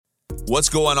What's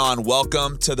going on?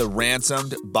 Welcome to the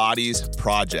Ransomed Bodies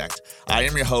Project. I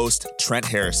am your host, Trent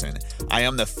Harrison. I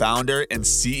am the founder and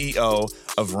CEO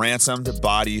of Ransomed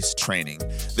Bodies Training.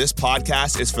 This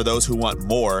podcast is for those who want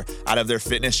more out of their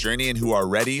fitness journey and who are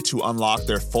ready to unlock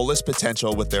their fullest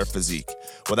potential with their physique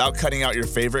without cutting out your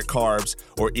favorite carbs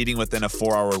or eating within a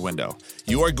 4-hour window.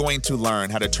 You are going to learn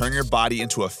how to turn your body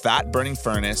into a fat-burning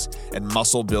furnace and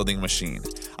muscle-building machine.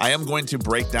 I am going to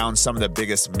break down some of the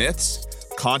biggest myths,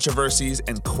 controversies,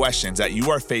 and questions that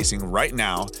you are facing right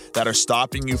now that are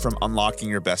stopping you from unlocking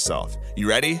your best self. You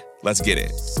ready? Let's get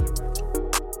it.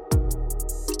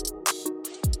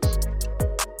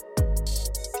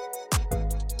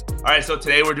 All right, so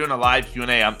today we're doing a live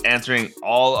Q&A. I'm answering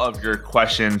all of your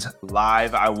questions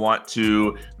live. I want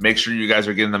to make sure you guys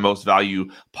are getting the most value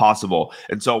possible.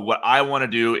 And so what I want to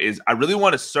do is I really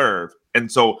want to serve.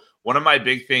 And so one of my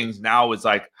big things now is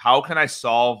like, how can I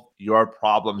solve your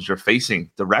problems you're facing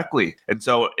directly? And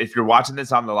so if you're watching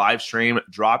this on the live stream,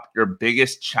 drop your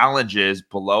biggest challenges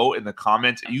below in the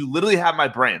comments. You literally have my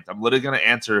brains. I'm literally going to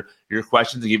answer your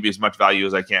questions and give you as much value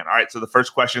as I can. All right, so the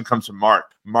first question comes from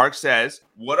Mark. Mark says,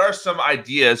 what are some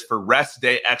ideas for rest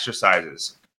day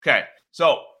exercises? Okay,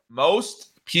 so most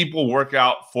people work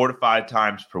out 4 to 5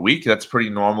 times per week. That's pretty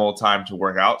normal time to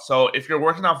work out. So if you're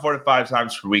working out 4 to 5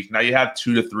 times per week, now you have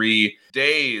 2 to 3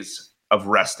 days of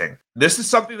resting. This is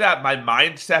something that my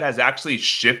mindset has actually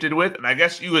shifted with, and I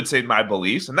guess you would say my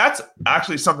beliefs. And that's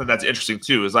actually something that's interesting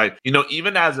too, is like, you know,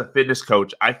 even as a fitness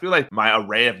coach, I feel like my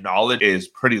array of knowledge is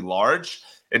pretty large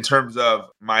in terms of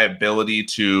my ability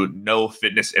to know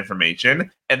fitness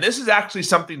information. And this is actually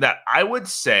something that I would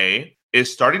say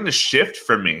is starting to shift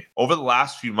for me over the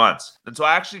last few months. And so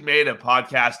I actually made a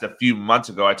podcast a few months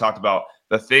ago. I talked about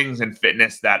the things in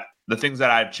fitness the things that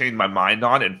I've changed my mind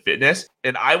on in fitness.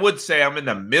 And I would say I'm in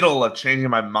the middle of changing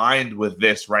my mind with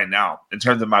this right now in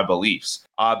terms of my beliefs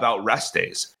about rest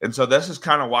days. And so this is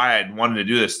kind of why I wanted to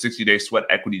do this 60-day sweat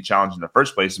equity challenge in the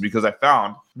first place, because I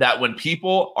found that when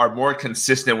people are more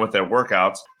consistent with their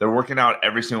workouts, they're working out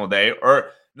every single day,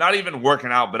 or not even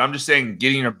working out, but I'm just saying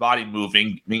getting your body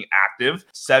moving, being active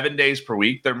 7 days per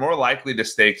week, they're more likely to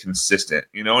stay consistent,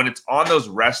 you know, and it's on those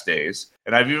rest days.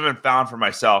 And I've even found for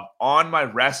myself, on my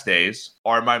rest days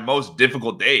are my most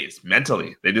difficult days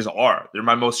mentally. They just are. They're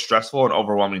my most stressful and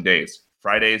overwhelming days,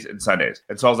 Fridays and Sundays.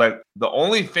 And so I was like, the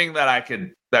only thing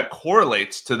that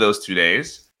correlates to those 2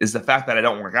 days is the fact that I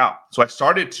don't work out. So I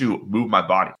started to move my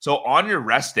body. So on your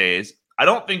rest days, I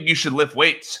don't think you should lift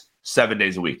weights 7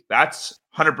 days a week. That's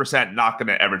 100% not going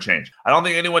to ever change. I don't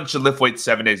think anyone should lift weights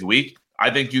 7 days a week. I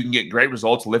think you can get great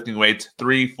results lifting weights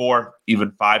 3, 4,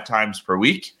 even 5 times per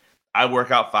week. I work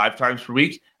out 5 times per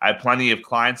week. I have plenty of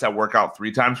clients that work out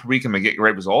 3 times per week and they get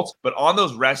great results. But on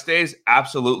those rest days,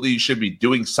 absolutely, you should be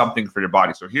doing something for your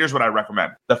body. So here's what I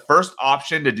recommend. The first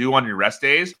option to do on your rest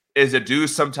days is to do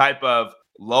some type of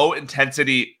low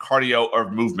intensity cardio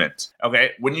or movement.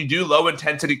 Okay. When you do low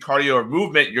intensity cardio or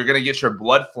movement, you're going to get your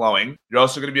blood flowing. You're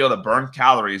also going to be able to burn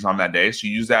calories on that day. So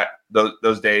you use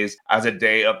those days as a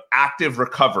day of active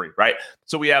recovery, right?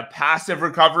 So we have passive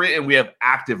recovery and we have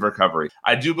active recovery.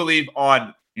 I do believe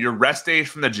on your rest days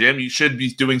from the gym, you should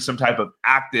be doing some type of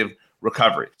active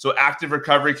recovery. So active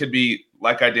recovery could be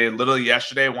like I did literally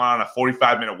yesterday, went on a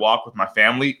 45-minute walk with my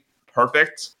family.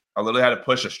 Perfect. I literally had to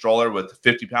push a stroller with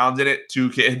 50 pounds in it, 2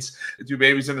 kids, 2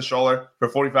 babies in the stroller for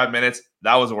 45 minutes.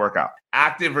 That was a workout.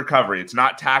 Active recovery. It's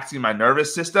not taxing my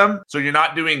nervous system. So you're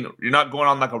not going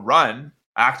on like a run.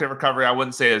 Active recovery, I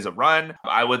wouldn't say is a run.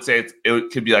 I would say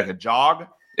it could be like a jog.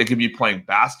 It could be playing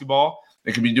basketball.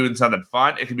 It could be doing something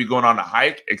fun. It could be going on a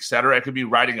hike, etc. It could be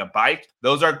riding a bike.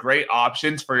 Those are great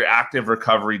options for your active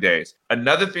recovery days.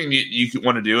 Another thing you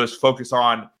want to do is focus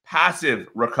on passive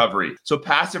recovery. So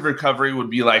passive recovery would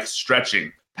be like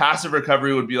stretching. Passive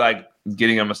recovery would be like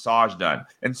getting a massage done.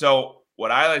 And so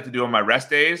what I like to do on my rest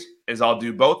days is I'll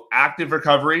do both active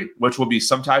recovery, which will be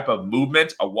some type of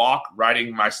movement, a walk,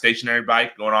 riding my stationary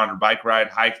bike, going on a bike ride,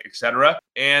 hike, etc.,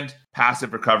 and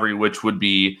passive recovery, which would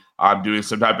be doing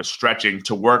some type of stretching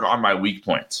to work on my weak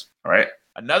points. All right.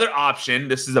 Another option,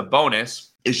 this is a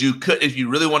bonus, is if you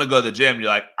really want to go to the gym, you're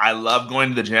like, I love going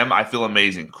to the gym. I feel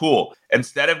amazing. Cool.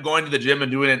 Instead of going to the gym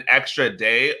and doing an extra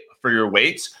day for your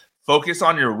weights, focus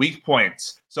on your weak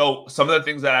points. So some of the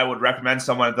things that I would recommend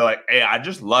someone, if they're like, hey, I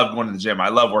just love going to the gym. I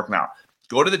love working out.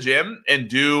 Go to the gym and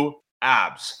do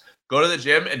abs. Go to the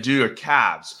gym and do your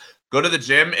calves. Go to the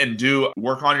gym and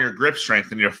work on your grip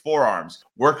strength and your forearms.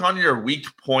 Work on your weak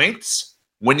points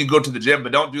when you go to the gym,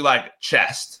 but don't do like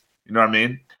chest. You know what I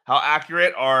mean? How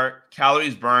accurate are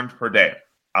calories burned per day?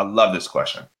 I love this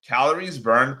question. Calories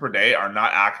burned per day are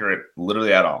not accurate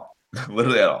literally at all.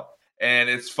 Literally at all. And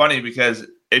it's funny because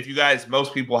if you guys,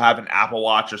 most people have an Apple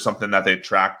Watch or something that they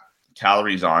track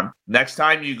calories on. Next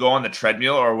time you go on the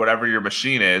treadmill or whatever your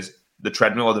machine is, the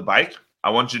treadmill or the bike, I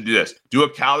want you to do this. Do a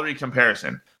calorie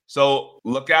comparison. So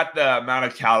look at the amount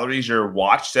of calories your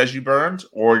watch says you burned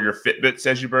or your Fitbit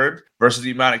says you burned versus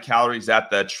the amount of calories that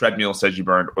the treadmill says you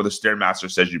burned or the Stairmaster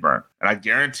says you burned. And I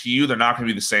guarantee you they're not going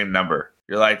to be the same number.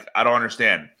 You're like, I don't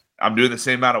understand. I'm doing the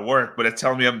same amount of work, but it's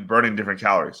telling me I'm burning different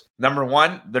calories. Number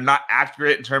one, they're not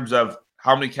accurate in terms of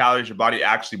how many calories your body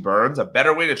actually burns. A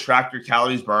better way to track your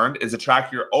calories burned is to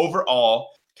track your overall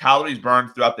calories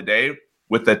burned throughout the day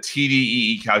with the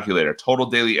TDEE calculator, total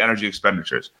daily energy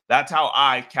expenditures. That's how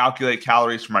I calculate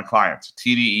calories for my clients,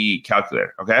 TDEE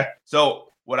calculator, okay? So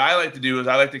what I like to do is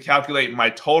I like to calculate my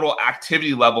total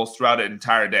activity levels throughout an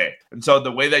entire day. And so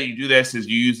the way that you do this is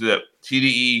you use the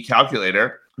TDEE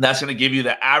calculator. That's going to give you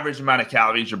the average amount of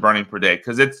calories you're burning per day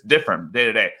because it's different day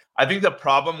to day. I think the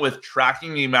problem with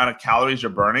tracking the amount of calories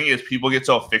you're burning is people get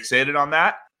so fixated on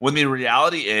that when the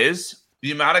reality is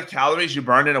the amount of calories you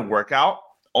burn in a workout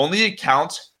only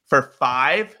accounts for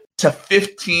 5 to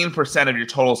 15% of your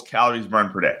total calories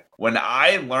burned per day. When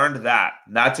I learned that,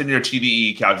 that's in your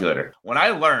TDE calculator. When I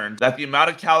learned that the amount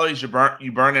of calories you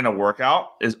burn in a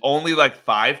workout is only like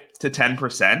 5 to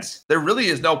 10%, there really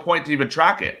is no point to even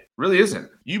track it. Really isn't.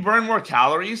 You burn more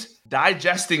calories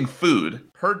digesting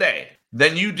food per day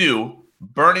than you do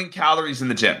burning calories in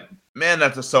the gym. Man,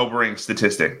 that's a sobering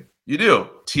statistic. You do.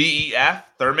 TEF,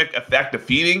 thermic effect of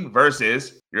feeding,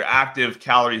 versus your active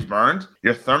calories burned.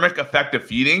 Your thermic effect of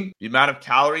feeding, the amount of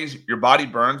calories your body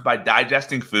burns by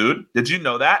digesting food. Did you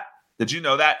know that? Did you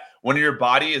know that when your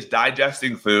body is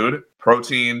digesting food,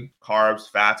 protein, carbs,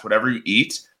 fats, whatever you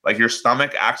eat, like your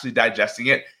stomach actually digesting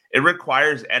it, it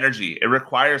requires energy. It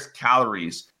requires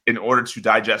calories in order to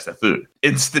digest that food.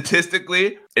 And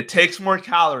statistically, it takes more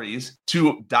calories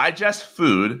to digest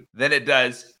food than it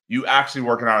does you actually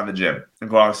working out in the gym and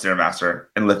going on a Stairmaster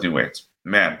and lifting weights.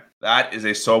 Man, that is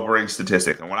a sobering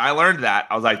statistic. And when I learned that,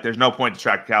 I was like, there's no point to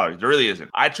track calories. There really isn't.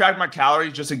 I track my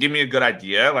calories just to give me a good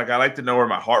idea. Like I like to know where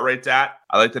my heart rate's at.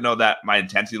 I like to know that my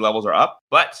intensity levels are up.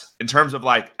 But in terms of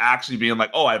like actually being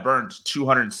like, oh, I burned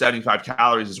 275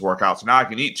 calories this workout, so now I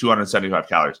can eat 275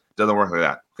 calories. It doesn't work like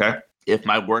that, okay? If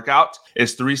my workout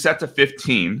is 3 sets of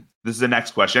 15, this is the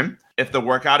next question. If the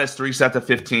workout is 3 sets of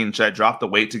 15, should I drop the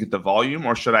weight to get the volume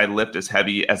or should I lift as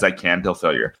heavy as I can till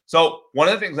failure? So one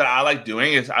of the things that I like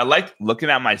doing is I like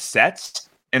looking at my sets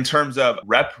in terms of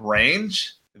rep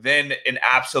range than an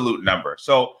absolute number.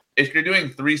 So if you're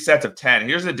doing 3 sets of 10,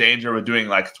 here's the danger with doing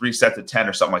like 3 sets of 10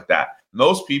 or something like that.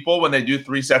 Most people, when they do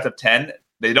 3 sets of 10,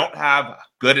 they don't have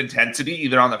good intensity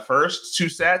either on the first 2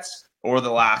 sets or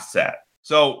the last set.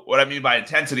 So what I mean by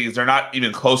intensity is they're not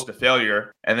even close to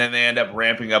failure, and then they end up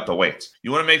ramping up the weights.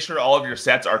 You want to make sure all of your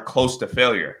sets are close to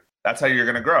failure. That's how you're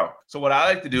going to grow. So what I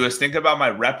like to do is think about my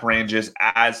rep ranges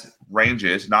as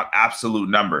ranges, not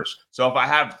absolute numbers. So if I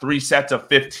have 3 sets of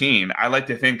 15, I like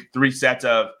to think 3 sets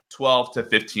of 12 to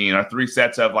 15 or 3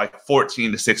 sets of like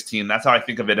 14 to 16. That's how I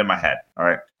think of it in my head. All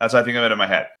right. That's how I think of it in my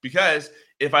head. Because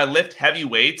if I lift heavy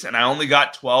weights and I only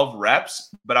got 12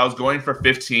 reps, but I was going for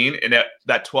 15 and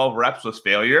that 12 reps was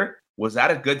failure, was that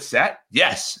a good set?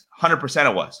 Yes, 100%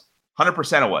 it was.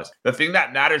 100% it was. The thing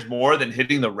that matters more than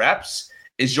hitting the reps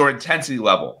is your intensity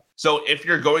level. So if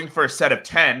you're going for a set of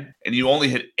 10 and you only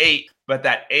hit 8, but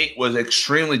that 8 was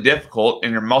extremely difficult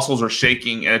and your muscles were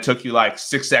shaking and it took you like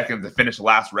 6 seconds to finish the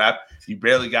last rep, you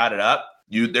barely got it up,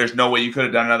 there's no way you could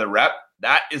have done another rep,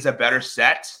 that is a better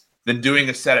set than doing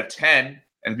a set of 10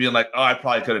 and being like, oh, I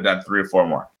probably could have done 3 or 4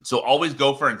 more. So always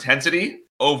go for intensity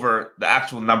over the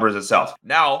actual numbers itself.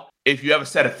 Now, if you have a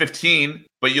set of 15,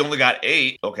 but you only got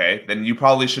 8, okay, then you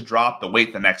probably should drop the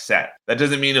weight the next set. That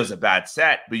doesn't mean it was a bad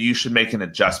set, but you should make an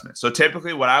adjustment. So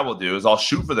typically what I will do is I'll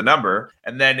shoot for the number.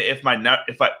 And then if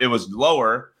it was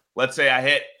lower, let's say I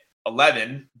hit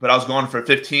 11, but I was going for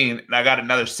 15 and I got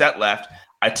another set left,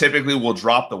 I typically will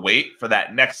drop the weight for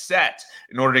that next set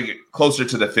in order to get closer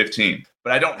to the 15.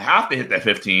 But I don't have to hit that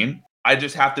 15. I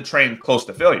just have to train close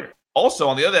to failure. Also,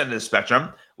 on the other end of the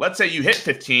spectrum, let's say you hit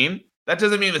 15. That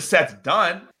doesn't mean the set's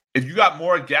done. If you got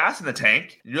more gas in the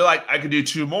tank, you're like, I could do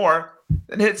 2 more,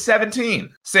 then hit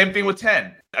 17. Same thing with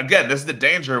 10. Again, this is the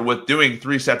danger with doing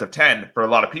 3 sets of 10 for a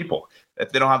lot of people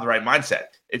if they don't have the right mindset.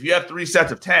 If you have 3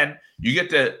 sets of 10, you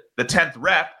get to the 10th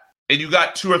rep, and you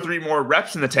got 2 or 3 more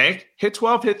reps in the tank, hit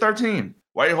 12, hit 13.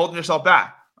 Why are you holding yourself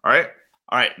back? All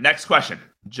right. Next question.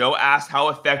 Joe asked, how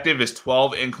effective is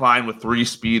 12 incline with 3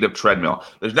 speed of treadmill?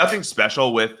 There's nothing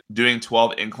special with doing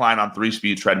 12 incline on 3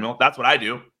 speed treadmill. That's what I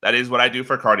do. That is what I do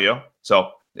for cardio.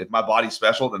 So if my body's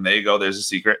special, then there you go. There's a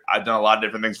secret. I've done a lot of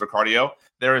different things for cardio.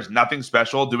 there is nothing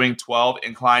special. Doing 12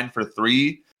 incline for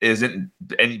 3 isn't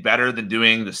any better than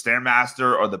doing the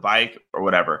Stairmaster or the bike or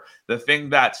whatever. The thing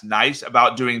that's nice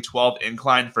about doing 12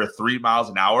 incline for 3 miles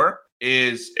an hour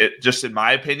is, it just in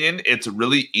my opinion, it's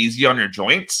really easy on your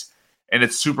joints and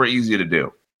it's super easy to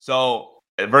do. So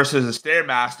versus a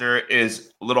Stairmaster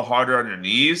is a little harder on your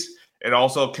knees. It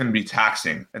also can be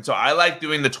taxing. And so I like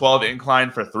doing the 12 incline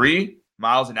for 3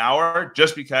 miles an hour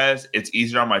just because it's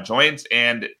easier on my joints.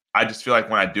 And I just feel like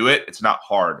when I do it, it's not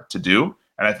hard to do.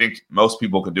 And I think most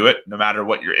people could do it no matter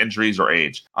what your injuries or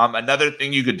age. Another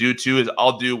thing you could do too is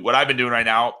I'll do what I've been doing right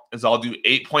now is I'll do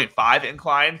 8.5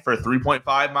 incline for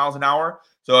 3.5 miles an hour.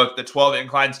 So if the 12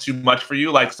 incline is too much for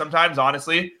you, like sometimes,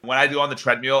 honestly, when I do on the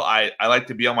treadmill, I like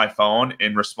to be on my phone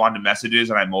and respond to messages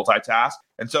and I multitask.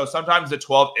 And so sometimes the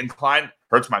 12 incline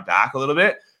hurts my back a little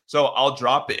bit. So I'll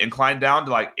drop the incline down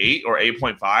to like 8 or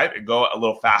 8.5 and go a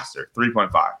little faster,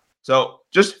 3.5. So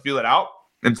just feel it out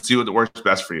and see what works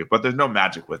best for you. But there's no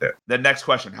magic with it. The next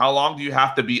question, how long do you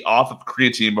have to be off of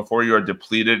creatine before you are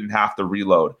depleted and have to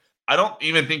reload? I don't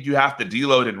even think you have to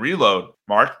deload and reload,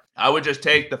 Mark. I would just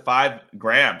take the 5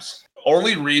 grams.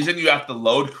 Only reason you have to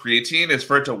load creatine is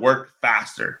for it to work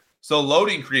faster. So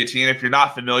loading creatine, if you're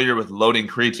not familiar with loading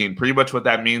creatine, pretty much what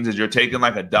that means is you're taking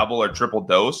like a double or triple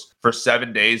dose for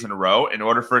 7 days in a row in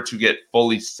order for it to get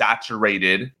fully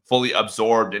saturated, fully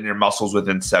absorbed in your muscles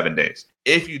within 7 days.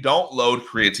 If you don't load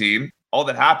creatine, all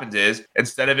that happens is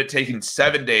instead of it taking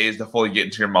 7 days to fully get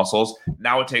into your muscles,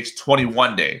 now it takes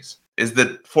 21 days. Is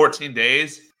the 14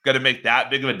 days going to make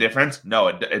that big of a difference? No,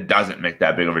 it doesn't make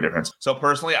that big of a difference. So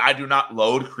personally, I do not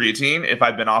load creatine if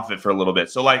I've been off it for a little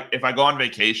bit. So like if I go on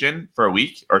vacation for a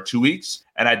week or 2 weeks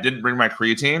and I didn't bring my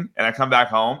creatine and I come back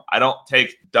home, I don't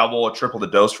take double or triple the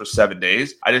dose for 7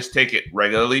 days. I just take it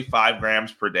regularly, 5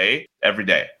 grams per day, every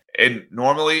day. And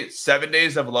normally 7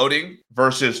 days of loading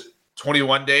versus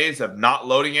 21 days of not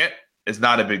loading it is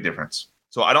not a big difference.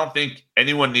 So I don't think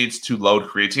anyone needs to load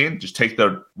creatine. Just take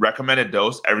the recommended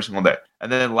dose every single day. And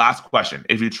then last question,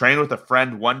 if you train with a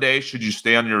friend one day, should you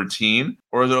stay on your routine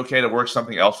or is it okay to work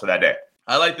something else for that day?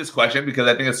 I like this question because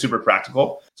I think it's super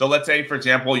practical. So let's say, for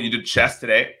example, you did chest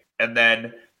today and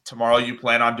then tomorrow you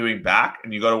plan on doing back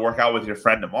and you go to work out with your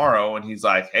friend tomorrow and he's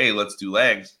like, hey, let's do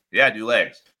legs. Yeah, do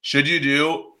legs. Should you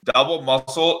do double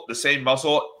muscle, the same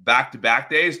muscle back-to-back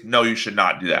days? No, you should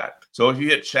not do that. So if you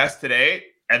hit chest today,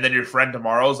 and then your friend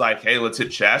tomorrow's like, hey, let's hit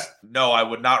chest. No, I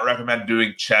would not recommend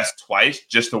doing chest twice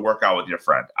just to work out with your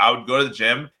friend. I would go to the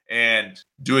gym and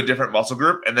do a different muscle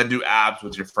group and then do abs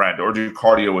with your friend or do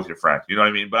cardio with your friend. You know what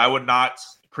I mean? But I would not,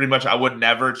 I would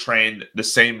never train the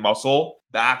same muscle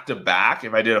back to back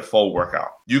if I did a full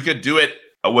workout. You could do it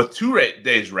with 2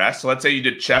 days rest. So let's say you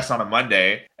did chest on a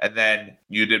Monday and then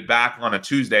you did back on a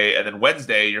Tuesday and then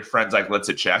Wednesday, your friend's like, let's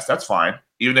hit chest. That's fine.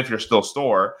 Even if you're still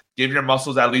sore, give your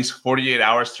muscles at least 48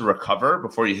 hours to recover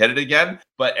before you hit it again.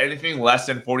 But anything less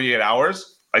than 48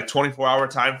 hours, like 24-hour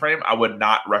time frame, I would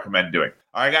not recommend doing.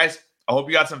 All right, guys, I hope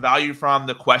you got some value from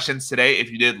the questions today. If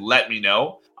you did, let me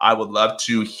know. I would love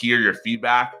to hear your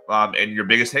feedback and your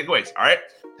biggest takeaways. All right,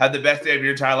 have the best day of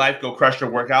your entire life. Go crush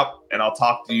your workout, and I'll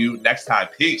talk to you next time.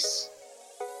 Peace.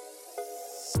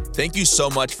 Thank you so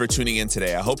much for tuning in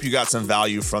today. I hope you got some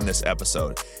value from this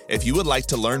episode. If you would like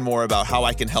to learn more about how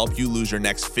I can help you lose your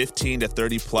next 15 to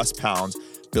 30 plus pounds,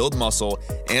 build muscle,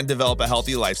 and develop a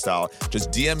healthy lifestyle,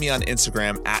 just DM me on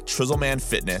Instagram at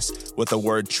TrizzlemanFitness with the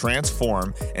word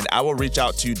transform, and I will reach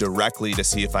out to you directly to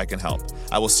see if I can help.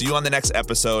 I will see you on the next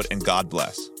episode, and God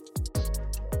bless.